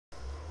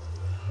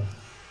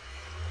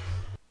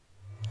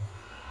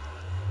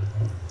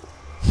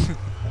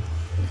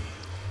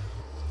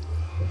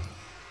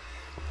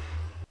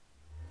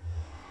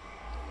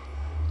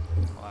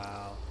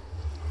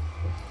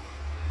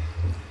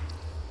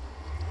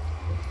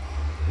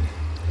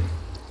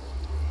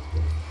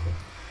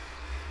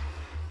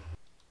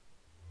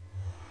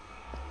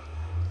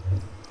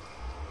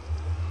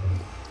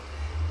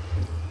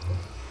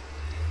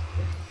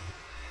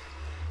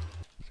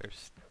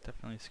there's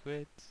definitely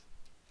squids.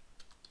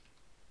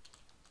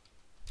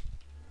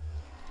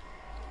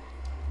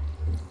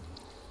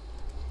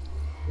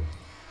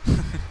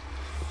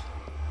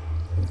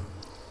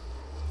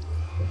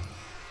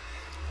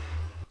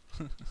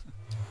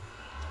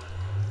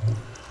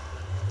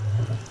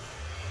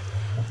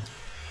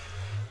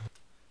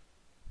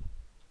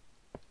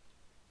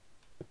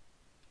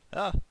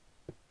 Ah!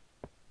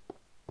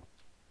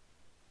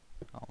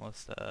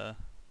 Almost got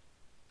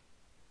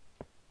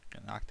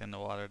knocked in the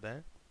water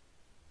there.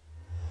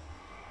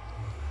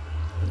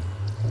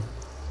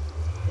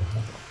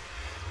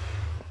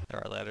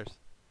 There are ladders.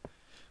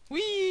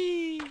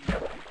 Whee!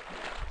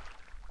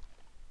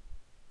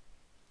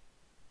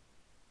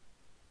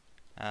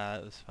 Ah,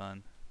 that was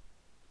fun.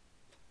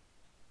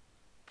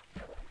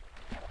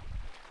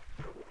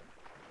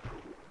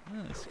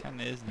 Oh, this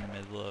kinda is in the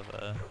middle of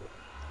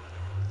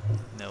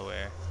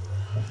nowhere.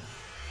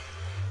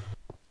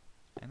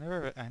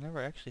 I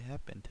never actually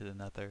have been to the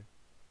Nether.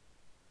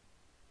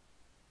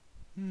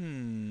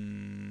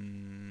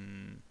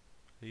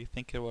 Are you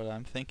thinking what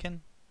I'm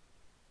thinking?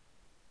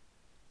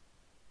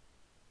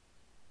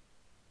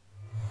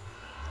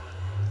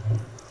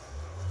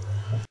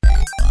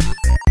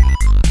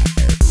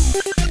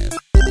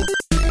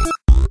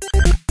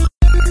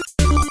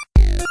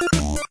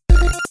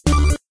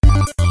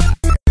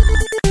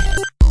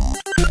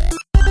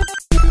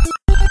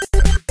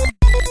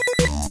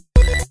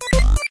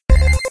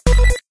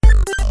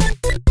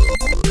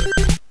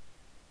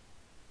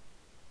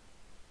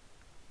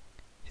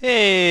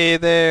 Hey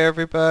there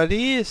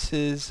everybody, this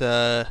is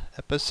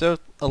episode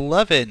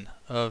 11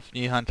 of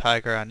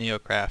NihonTiger on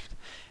NeoCraft.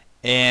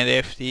 And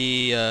if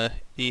the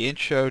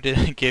intro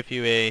didn't give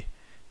you a...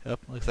 Oh,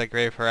 looks like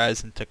Grave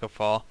Horizon took a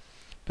fall.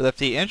 But if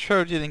the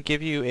intro didn't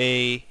give you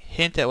a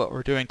hint at what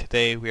we're doing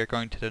today, we are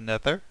going to the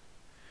Nether.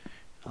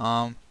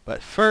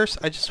 But first,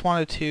 I just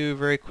wanted to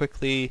very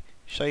quickly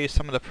show you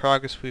some of the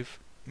progress we've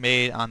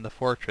made on the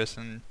fortress.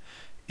 And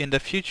in the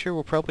future,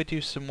 we'll probably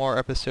do some more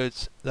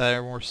episodes that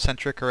are more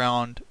centric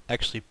around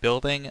actually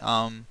building,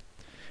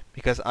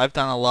 because I've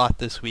done a lot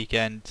this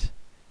weekend,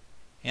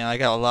 and I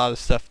got a lot of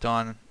stuff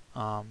done.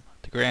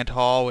 The Grand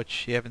Hall,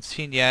 which you haven't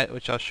seen yet,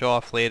 which I'll show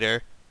off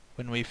later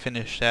when we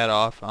finish that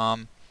off.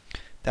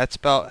 That's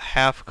about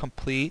half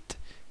complete.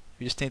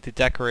 We just need to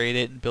decorate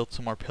it and build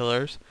some more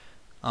pillars.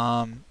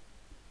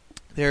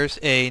 There's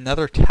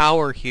another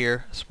tower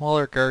here, a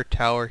smaller guard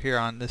tower here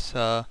on this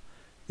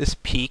this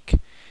peak,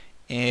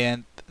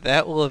 and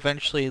that will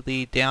eventually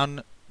lead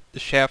down the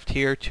shaft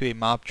here to a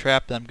mob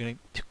trap that I'm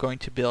going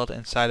to build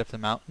inside of the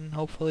mountain,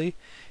 hopefully.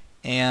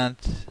 And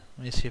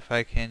let me see if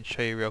I can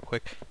show you real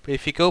quick. But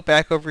if you go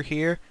back over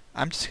here,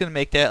 I'm just gonna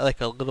make that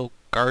like a little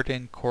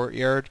garden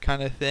courtyard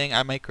kind of thing.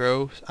 I might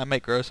grow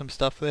some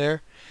stuff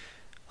there.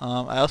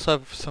 I also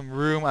have some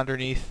room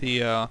underneath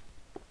the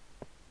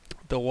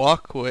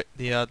walkway,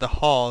 the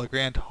hall, the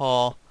grand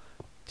hall,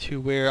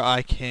 to where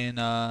I can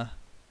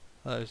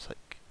there's like,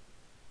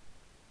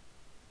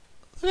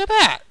 look at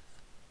that!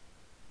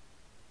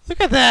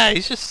 Look at that!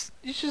 He's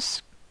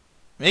just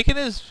making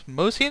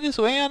moseying his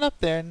way on up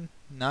there, and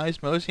now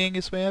he's moseying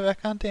his way back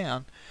on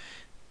down.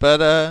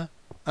 But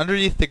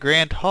underneath the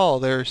grand hall,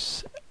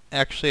 there's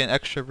actually an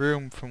extra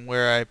room from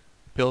where I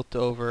built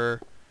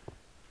over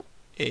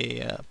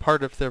a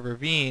part of the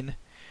ravine,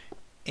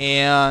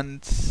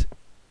 and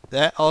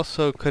that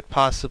also could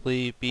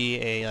possibly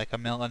be like a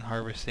melon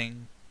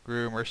harvesting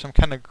room or some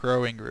kind of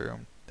growing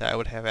room that I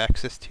would have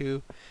access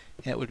to,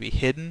 and it would be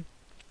hidden.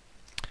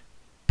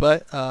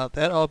 But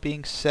that all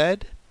being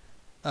said,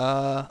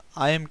 I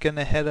am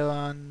gonna head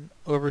on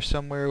over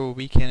somewhere where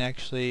we can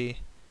actually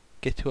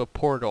get to a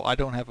portal. I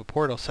don't have a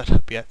portal set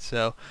up yet,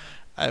 so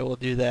I will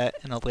do that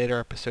in a later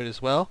episode as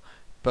well.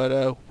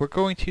 But we're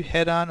going to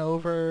head on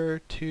over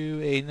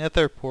to a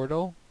Nether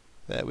portal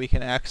that we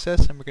can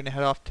access, and we're gonna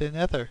head off to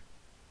Nether.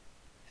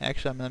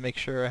 Actually, I'm gonna make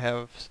sure I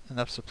have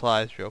enough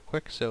supplies real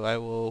quick, so I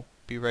will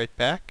be right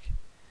back.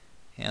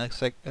 And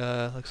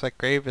it looks like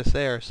Grave is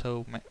there,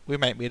 so we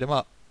might meet him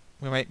up.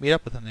 We might meet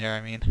up with him there,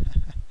 I mean.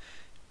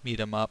 Meet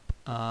him up.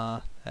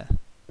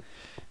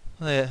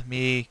 Let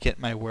me get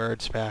my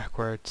words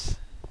backwards.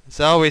 This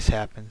always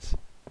happens.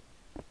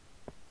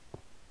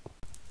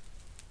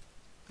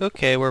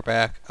 Okay, we're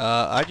back.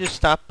 I just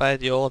stopped by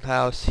the old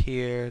house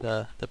here,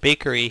 the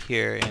bakery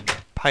here in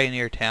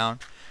Pioneer Town,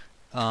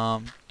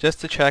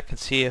 just to check and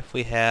see if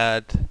we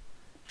had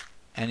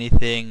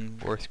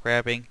anything worth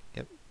grabbing.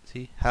 Yep,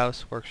 see?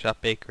 House,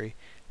 workshop, bakery.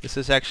 This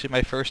is actually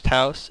my first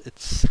house.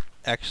 It's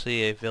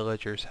actually a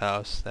villager's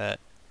house that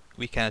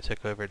we kind of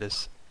took over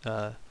this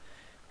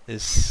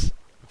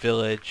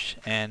village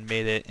and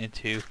made it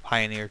into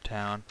Pioneer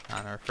Town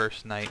on our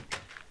first night.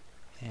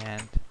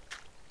 And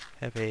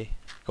have a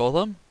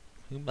golem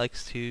who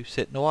likes to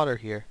sit in the water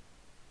here.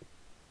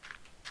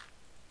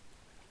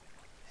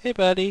 Hey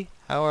buddy,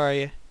 how are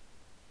you?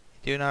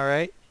 You doing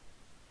alright?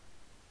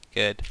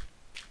 Good.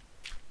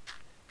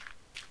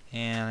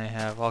 And I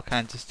have all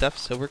kinds of stuff,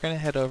 so we're gonna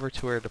head over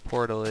to where the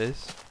portal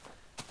is.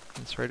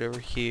 It's right over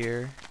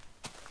here.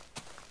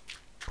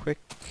 quick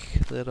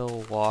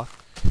little walk.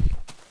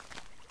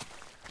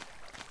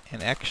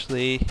 And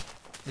actually,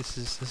 this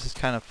is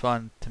kind of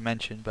fun to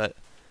mention, but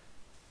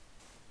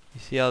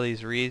you see all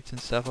these reeds and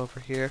stuff over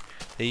here?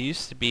 They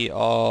used to be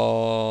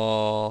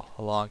all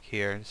along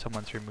here, and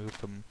someone's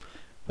removed them.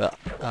 But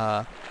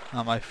on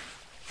my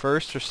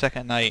first or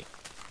second night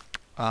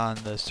on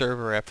the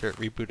server after it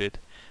rebooted,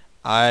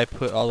 I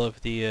put all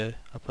of the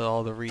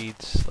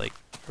reeds like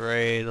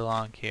right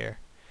along here,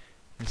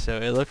 and so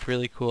it looked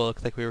really cool. It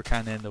looked like we were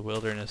kind of in the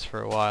wilderness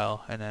for a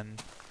while, and then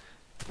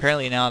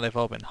apparently now they've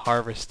all been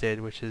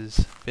harvested, which is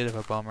a bit of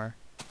a bummer.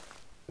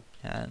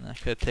 And I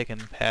could have taken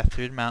the path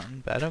through the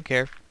mountain, but I don't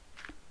care.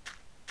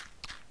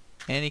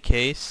 In any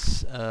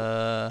case,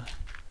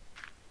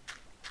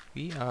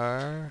 we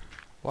are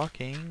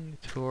walking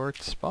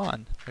towards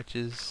spawn, which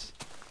is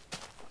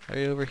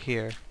right over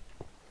here.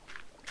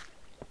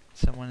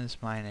 Someone is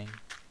mining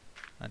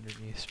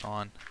underneath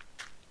spawn.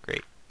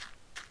 Great.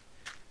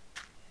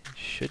 It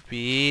should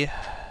be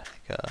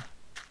like a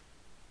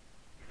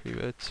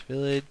Freeboats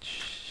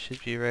village.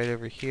 Should be right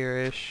over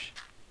here-ish.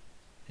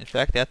 In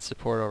fact, that's the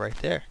portal right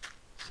there.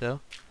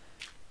 So,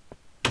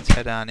 let's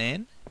head on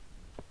in.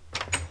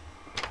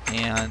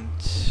 And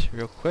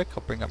real quick,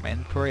 I'll bring up my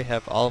inventory. I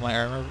have all of my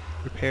armor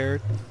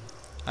repaired.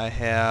 I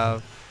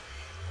have,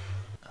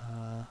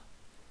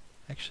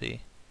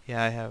 actually,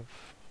 yeah, I have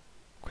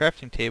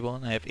crafting table,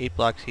 and I have 8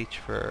 blocks each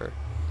for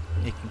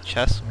making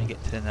chests when we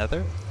get to the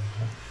Nether,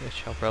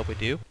 which I'll probably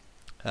do.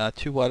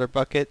 2 water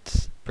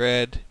buckets,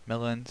 bread,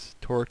 melons,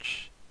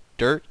 torch,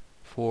 dirt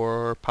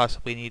for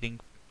possibly needing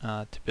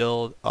to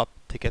build up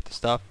to get the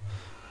stuff.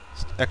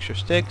 Extra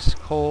sticks,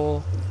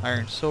 coal,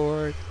 iron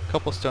sword, a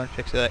couple stone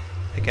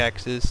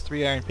pickaxes,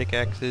 3 iron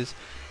pickaxes,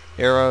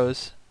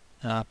 arrows,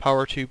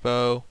 power 2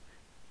 bow,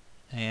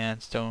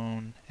 and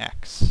stone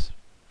axe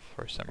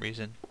for some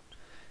reason.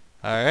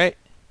 Alright,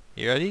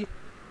 you ready?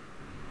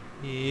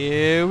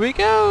 Here we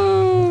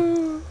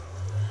go!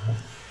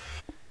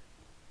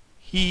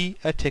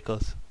 It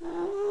tickles.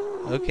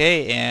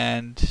 Okay,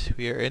 and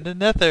we are in the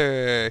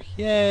Nether.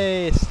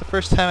 Yay! It's the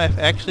first time I've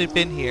actually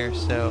been here,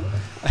 so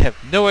I have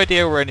no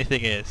idea where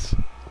anything is.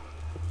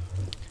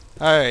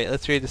 Alright,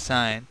 let's read the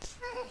signs.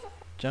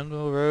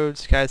 Jungle Road,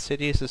 Sky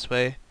City is this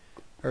way.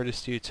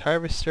 Artist Dude's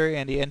Harvester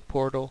and the end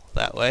portal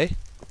that way.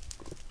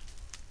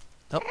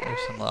 Oh, there's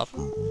some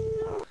lava.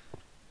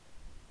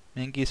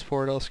 Mengy's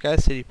portal, Sky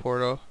City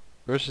portal,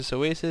 versus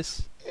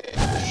Oasis,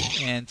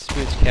 and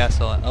Spook's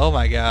Castle. And oh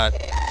my god.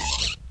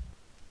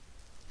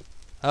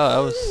 Oh, that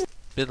was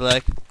a bit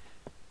like.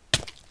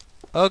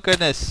 Oh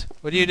goodness,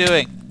 what are you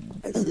doing?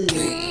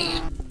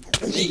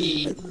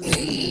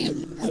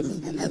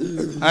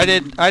 I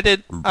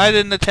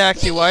didn't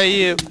attack you. Why are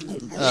you?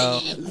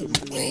 Oh.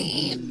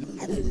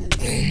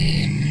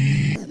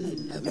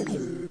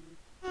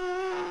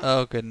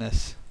 Oh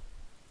goodness.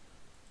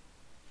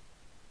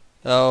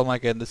 Oh my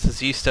goodness, the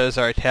Zistos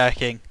are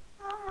attacking.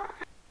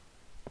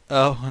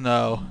 Oh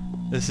no,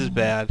 this is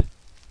bad.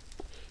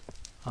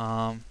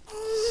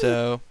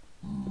 So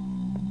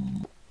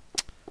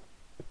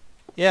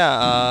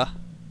yeah,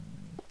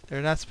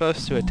 they're not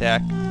supposed to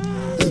attack.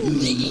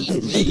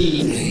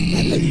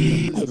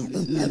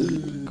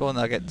 Gold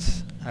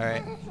nuggets.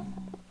 Alright.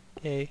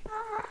 Yay.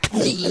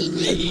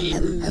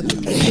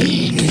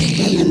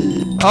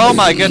 Oh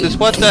my goodness,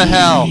 what the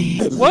hell?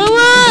 What was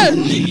that?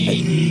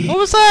 What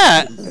was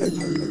that?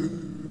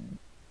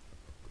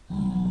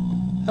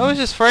 That was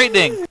just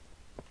frightening.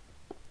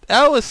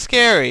 That was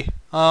scary.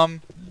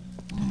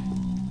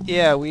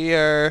 Yeah, we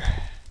are...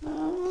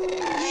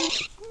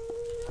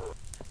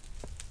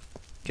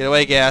 Get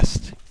away,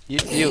 Ghast.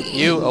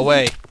 You,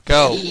 away.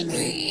 Go.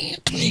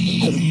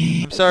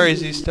 I'm sorry,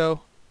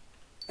 Zisto.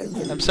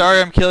 I'm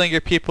sorry I'm killing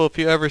your people if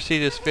you ever see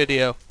this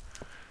video.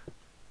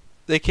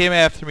 They came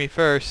after me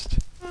first.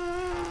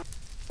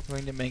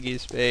 Going to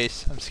Mengy's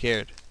base. I'm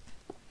scared.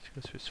 Let's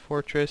go to his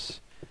fortress.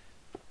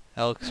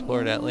 I'll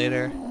explore that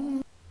later.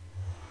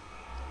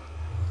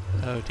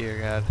 Oh dear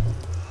god.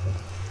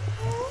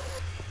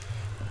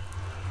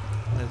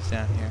 What is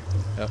down here?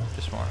 Oh,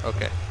 just more.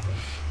 Okay.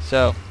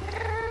 So,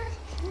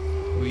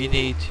 we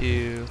need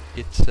to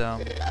get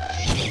some...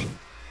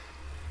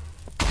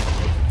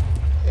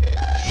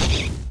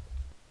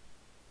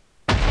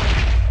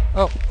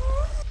 Oh!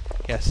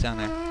 Yes, down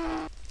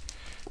there.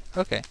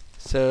 Okay,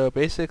 so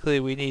basically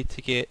we need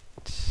to get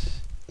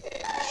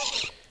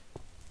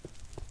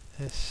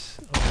this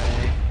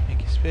away.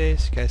 Make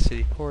space, Sky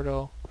City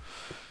portal.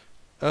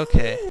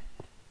 Okay.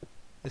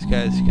 This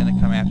guy's gonna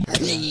come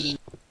after me.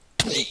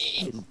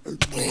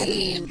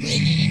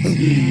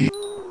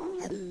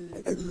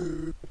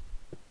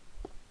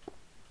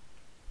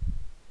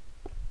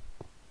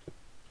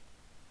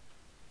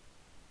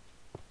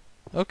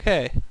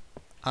 Okay.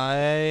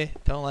 I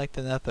don't like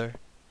the Nether.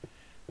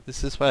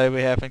 This is why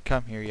we haven't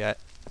come here yet.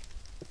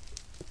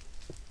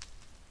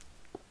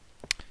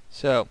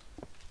 So,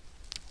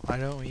 why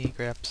don't we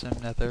grab some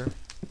Nether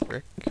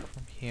brick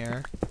from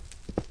here.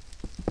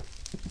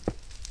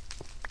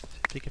 See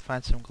if we can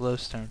find some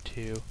glowstone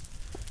too.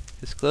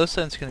 This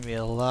glowstone is going to be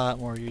a lot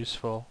more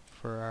useful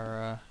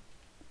for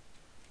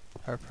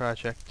our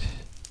project,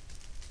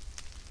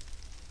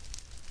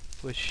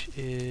 which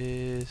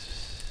is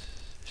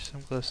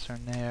some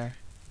glowstone there.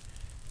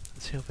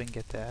 Let's see if we can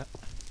get that.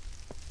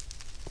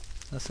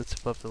 Unless it's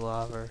above the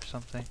lava or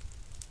something.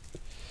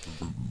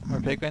 More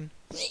pigmen?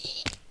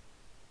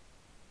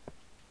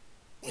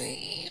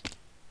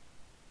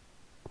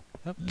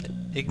 Oh,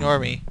 ignore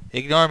me.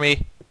 Ignore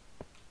me!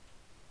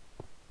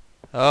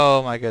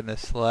 Oh my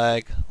goodness.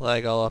 Lag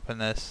all up in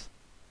this.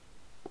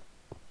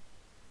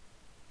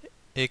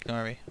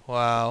 Ignore me.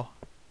 Wow.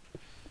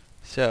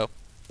 So,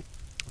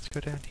 let's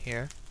go down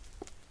here.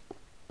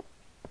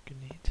 We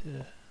need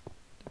to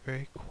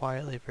very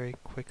quietly, very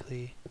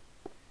quickly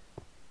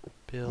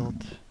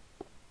build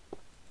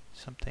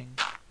something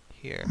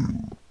here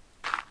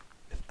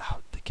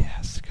without the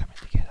gas coming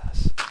to get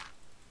us.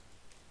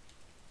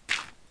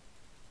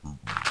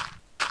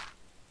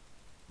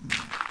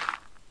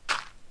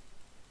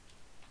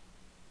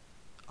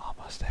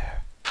 Almost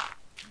there.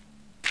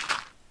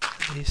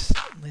 At least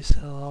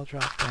it'll all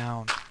drop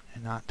down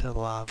and not to the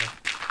lava.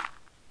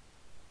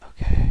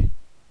 Okay,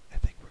 I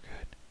think we're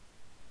good.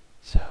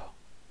 So,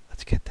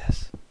 let's get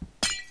this.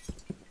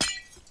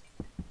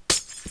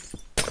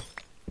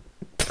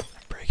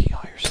 I'm breaking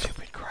all your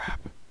stupid crap.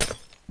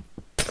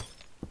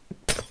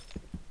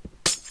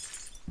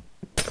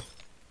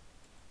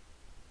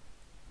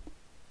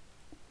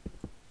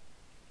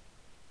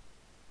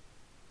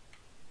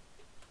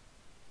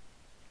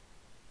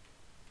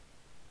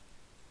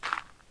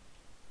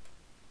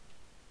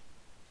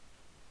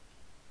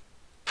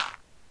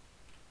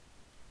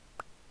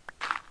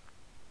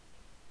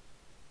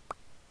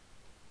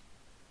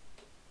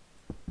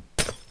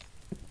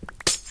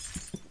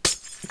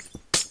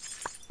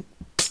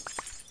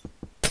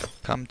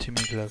 Come to me,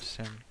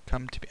 glowstone.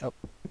 Come to me. Oh,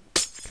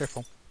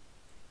 careful.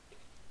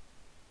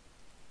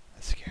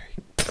 That's scary.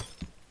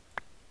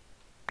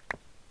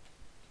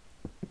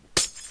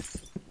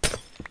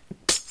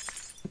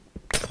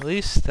 At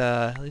least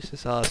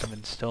this all hasn't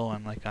been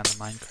stolen like on the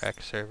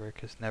Minecraft server,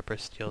 because Nether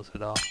steals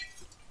it all.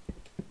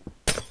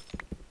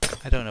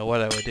 I don't know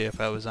what I would do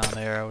if I was on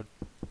there. I would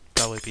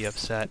probably be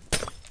upset.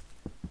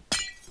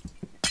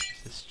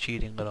 This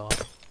cheating little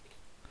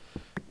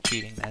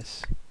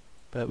cheatingness.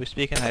 But we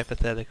speak in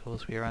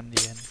hypotheticals. We are on the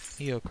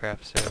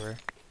NeoCraft server.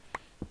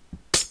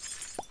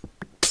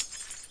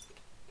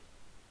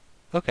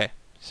 Okay,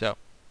 so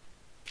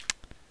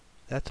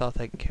that's all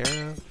taken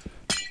care of.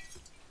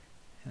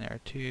 And there are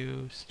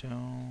 2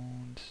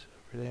 stones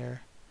over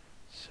there.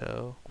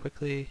 So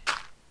quickly,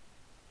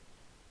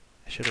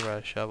 I should have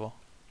brought a shovel,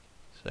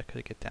 so I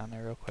could get down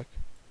there real quick.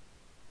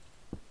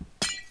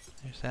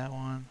 There's that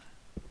one.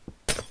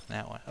 And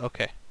that one.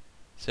 Okay,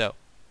 so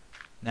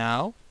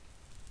now.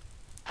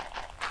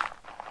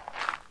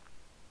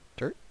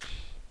 Dirt.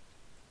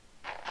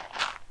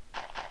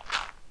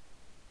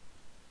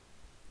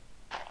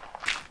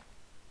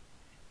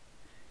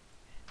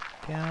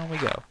 Down we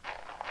go.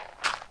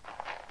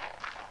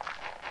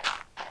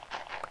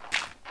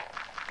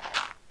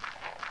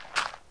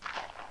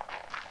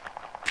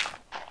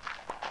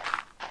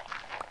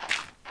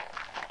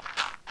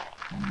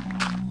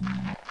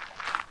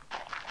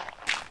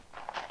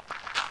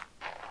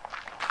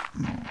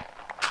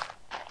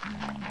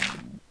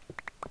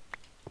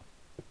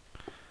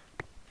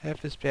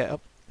 Half is bad.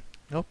 Oh,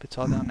 nope, it's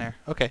all down there.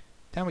 Okay,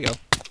 down we go.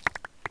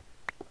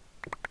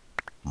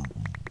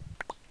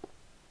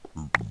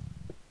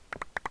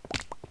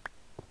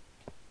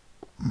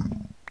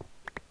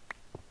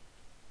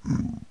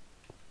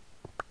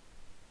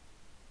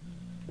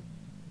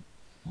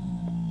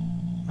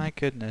 My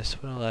goodness,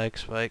 what a lag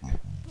spike.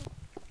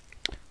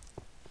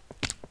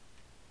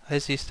 Hi,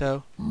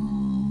 Zisto.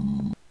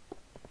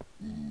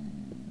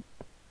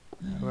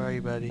 Where are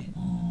you, buddy?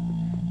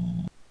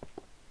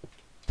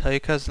 Tell your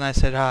cousin I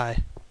said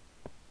hi.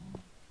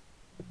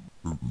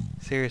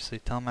 Seriously,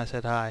 tell him I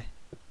said hi.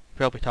 You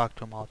probably talk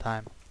to him all the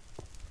time.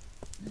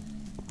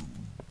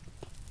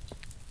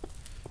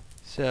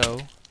 So...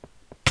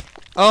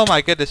 Oh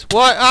my goodness,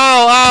 what?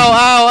 Ow, ow,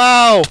 ow,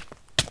 ow!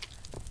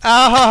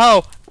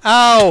 Ow,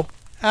 ow,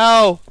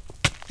 ow!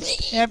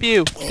 Damn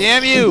you,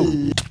 damn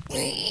you!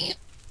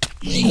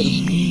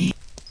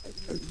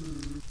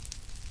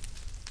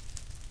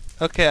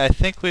 Okay, I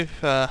think we've,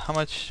 how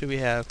much do we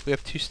have? We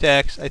have 2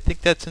 stacks. I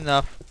think that's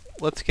enough.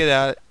 Let's get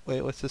at it.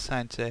 Wait, what's the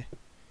sign say?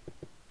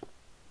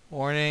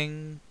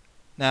 Warning,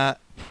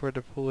 not for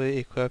deploy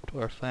equipped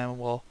or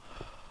flammable.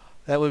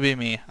 That would be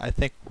me. I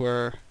think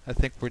we're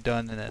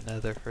done in that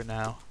Nether for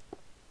now.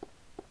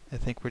 I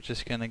think we're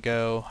just gonna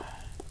go.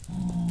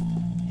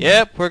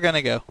 Yep, we're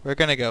gonna go. We're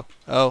gonna go.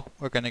 Oh,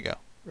 we're gonna go.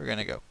 We're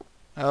gonna go.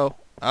 Oh,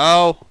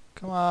 oh,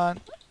 come on.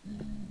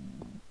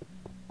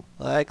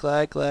 Lag,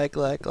 lag, lag,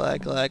 lag,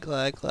 lag, lag,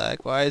 lag, lag.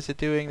 Why is it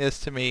doing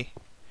this to me?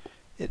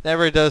 It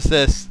never does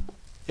this.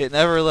 It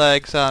never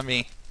lags on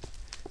me.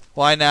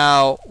 Why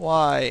now?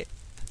 Why?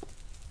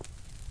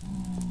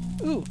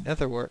 Ooh,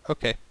 nether wart.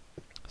 Okay.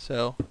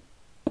 So,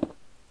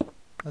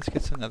 let's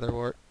get some nether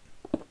wart.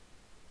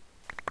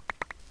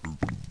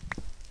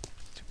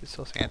 Stupid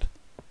soul sand.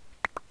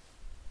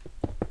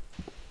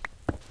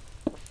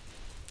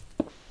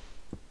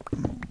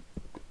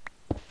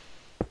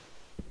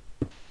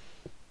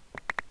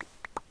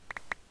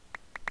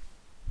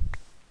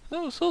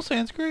 Oh, soul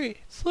sand's great.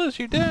 It slows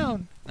you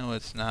down. No,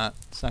 it's not.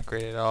 It's not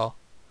great at all.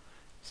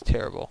 It's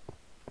terrible.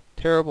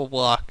 Terrible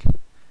block.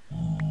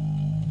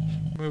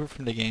 Remove it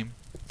from the game.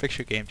 Fix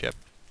your game, Jeb.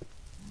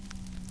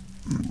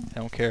 I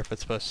don't care if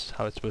it's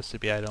how it's supposed to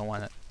be. I don't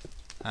want it.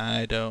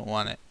 I don't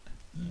want it.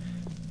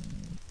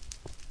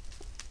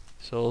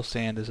 Soul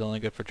sand is only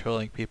good for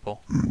trolling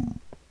people.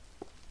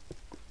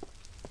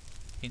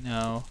 You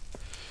know,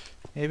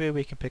 maybe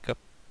we can pick up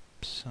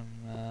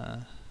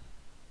some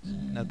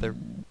nether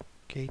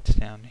gates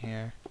down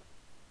here.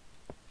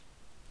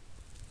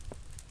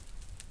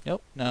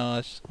 Nope,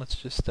 no, let's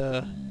just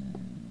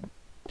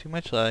too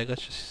much lag.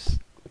 Let's just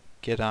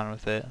get on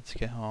with it. Let's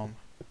get home.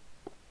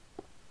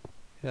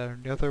 Got our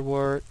nether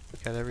wart, we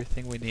got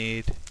everything we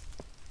need.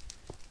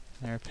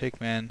 And our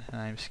pigmen,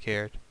 and I'm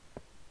scared.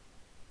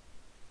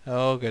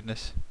 Oh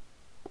goodness.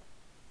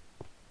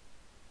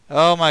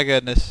 Oh my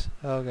goodness.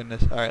 Oh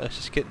goodness. Alright, let's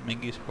just get in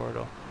Mengy's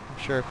portal. I'm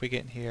sure if we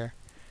get in here,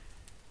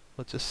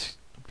 we'll just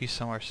be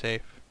somewhere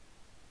safe.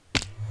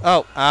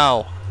 Oh!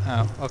 Ow!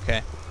 Oh,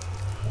 okay.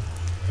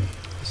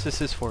 This is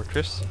his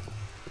fortress.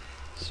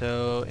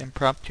 So,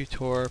 impromptu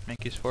tour of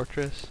Mengy's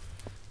fortress.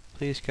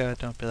 Please God,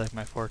 don't be like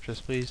my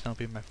fortress. Please don't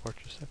be my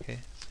fortress. Okay,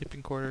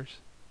 sleeping quarters.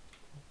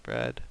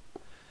 Bread.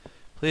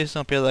 Please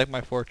don't be like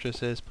my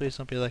fortress is. Please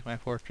don't be like my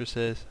fortress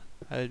is.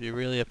 I would be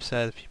really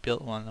upset if you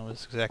built one that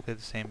was exactly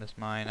the same as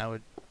mine. I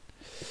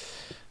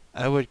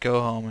would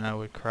go home and I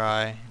would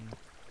cry. And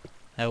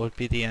that would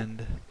be the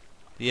end.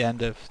 The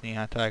end of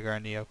NihonTiger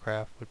and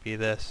NeoCraft would be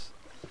this.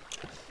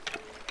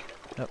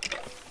 Oh,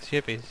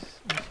 Chippy's.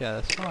 Yeah,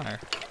 that's spawner.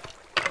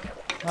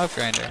 Love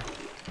grinder.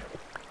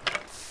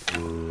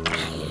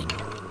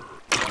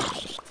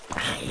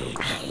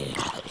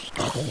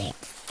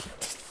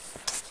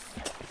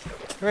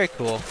 Very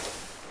cool.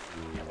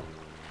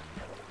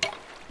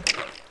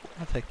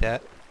 I'll take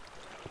that.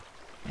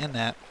 And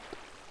that.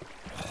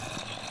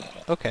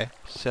 Okay,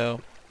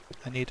 so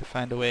I need to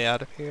find a way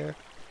out of here.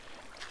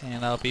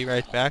 And I'll be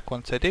right back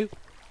once I do.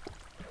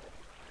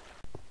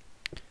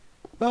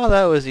 Well,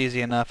 that was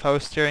easy enough. I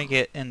was staring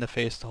it in the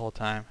face the whole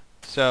time.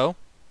 So,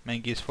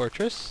 Mengy's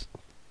fortress.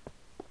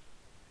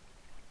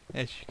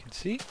 As you can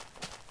see,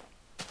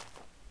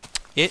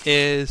 it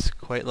is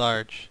quite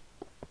large.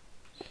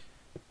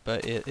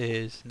 But it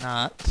is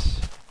not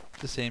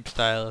the same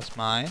style as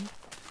mine.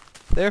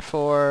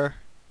 Therefore,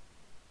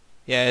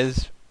 yeah, it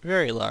is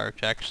very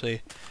large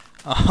actually.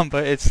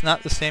 But it's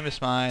not the same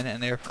as mine,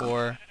 and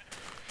therefore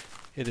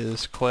it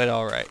is quite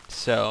alright.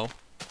 So,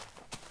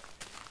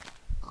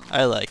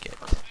 I like it.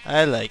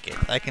 I like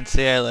it. I can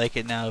say I like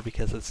it now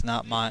because it's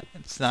not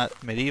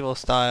medieval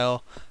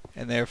style,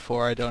 and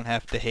therefore I don't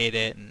have to hate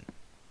it and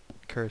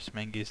curse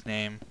Mengy's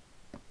name.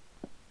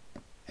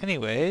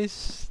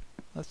 Anyways,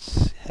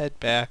 let's head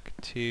back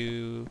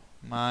to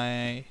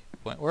my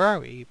point. Where are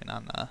we even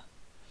on the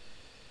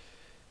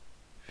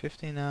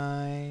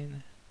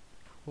 59,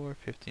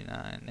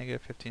 459,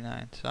 negative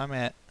 59. So I'm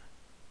at,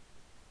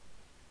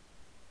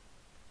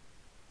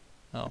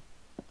 oh,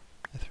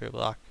 I threw a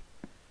block.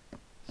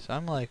 So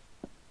I'm like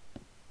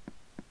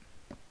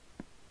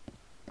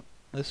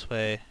this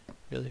way,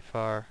 really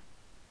far.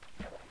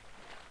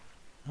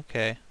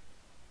 Okay.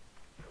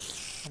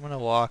 I'm gonna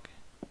walk,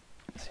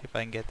 see if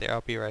I can get there.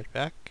 I'll be right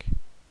back.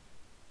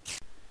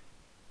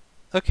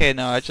 Okay,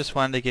 no, I just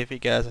wanted to give you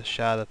guys a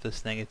shot of this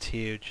thing. It's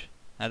huge.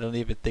 I don't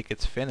even think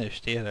it's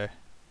finished either,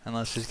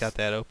 unless he's got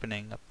that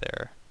opening up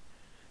there.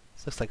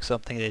 This looks like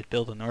something they'd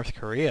build in North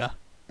Korea.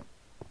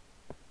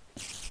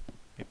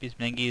 Maybe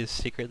Mengy is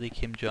secretly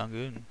Kim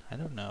Jong-un. I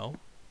don't know.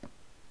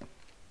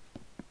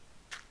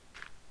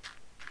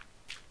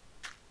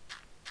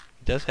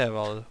 He does have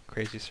all the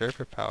crazy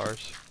server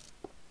powers.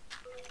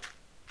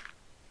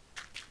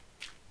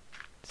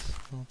 It's a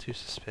little too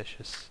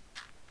suspicious.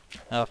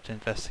 I'll have to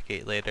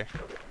investigate later.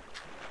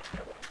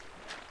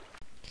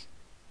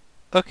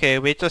 Okay,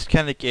 we just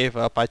kind of gave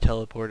up. I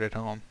teleported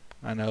home.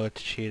 I know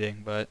it's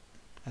cheating, but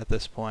at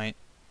this point,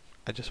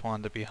 I just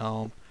wanted to be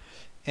home.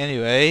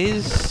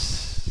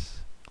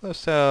 Anyways,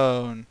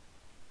 glowstone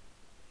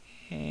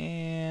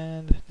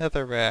and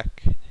nether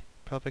rack.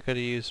 Probably could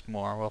have used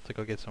more. We'll have to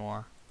go get some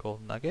more.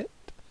 Gold nugget,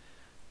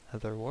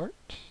 nether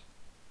wart,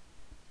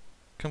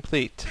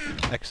 complete.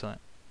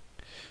 Excellent.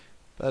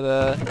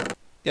 But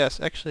yes,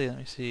 actually, let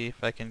me see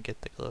if I can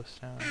get the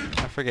glowstone.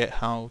 I forget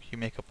how you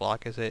make a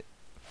block. Is it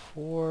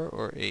 4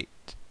 or 8?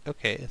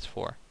 Okay, it's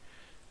 4.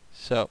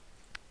 So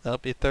that'll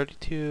be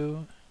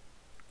 32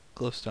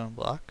 glowstone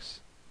blocks.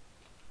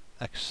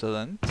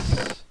 Excellent.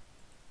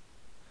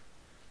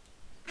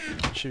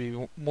 Should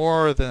be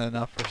more than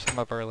enough for some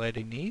of our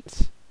lighting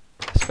needs,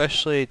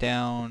 especially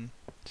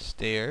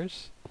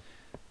downstairs.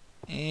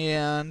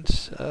 And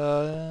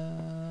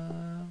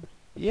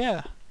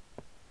yeah,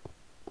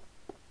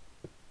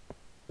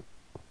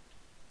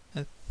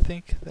 I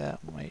think that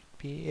might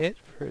be it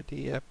for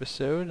the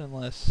episode,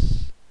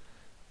 unless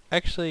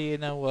actually, you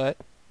know what,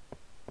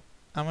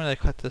 I'm gonna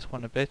cut this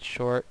one a bit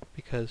short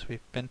because we've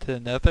been to the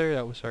Nether.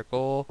 That was our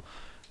goal.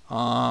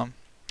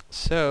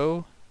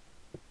 So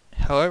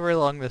however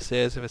long this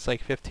is, if it's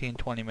like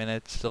 15-20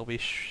 minutes, it'll be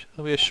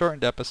a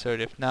shortened episode.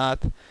 If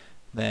not,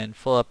 then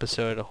full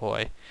episode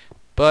ahoy.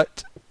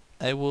 But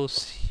I will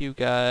see you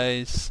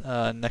guys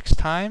next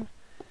time.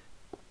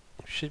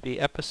 It should be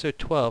episode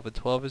 12, and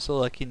 12 is a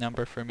lucky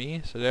number for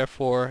me, so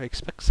therefore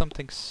expect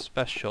something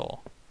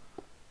special.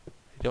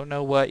 I don't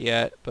know what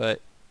yet,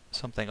 but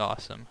something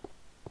awesome.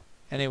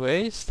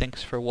 Anyways,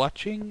 thanks for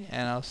watching,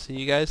 and I'll see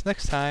you guys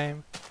next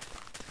time.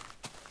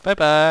 Bye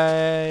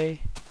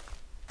bye!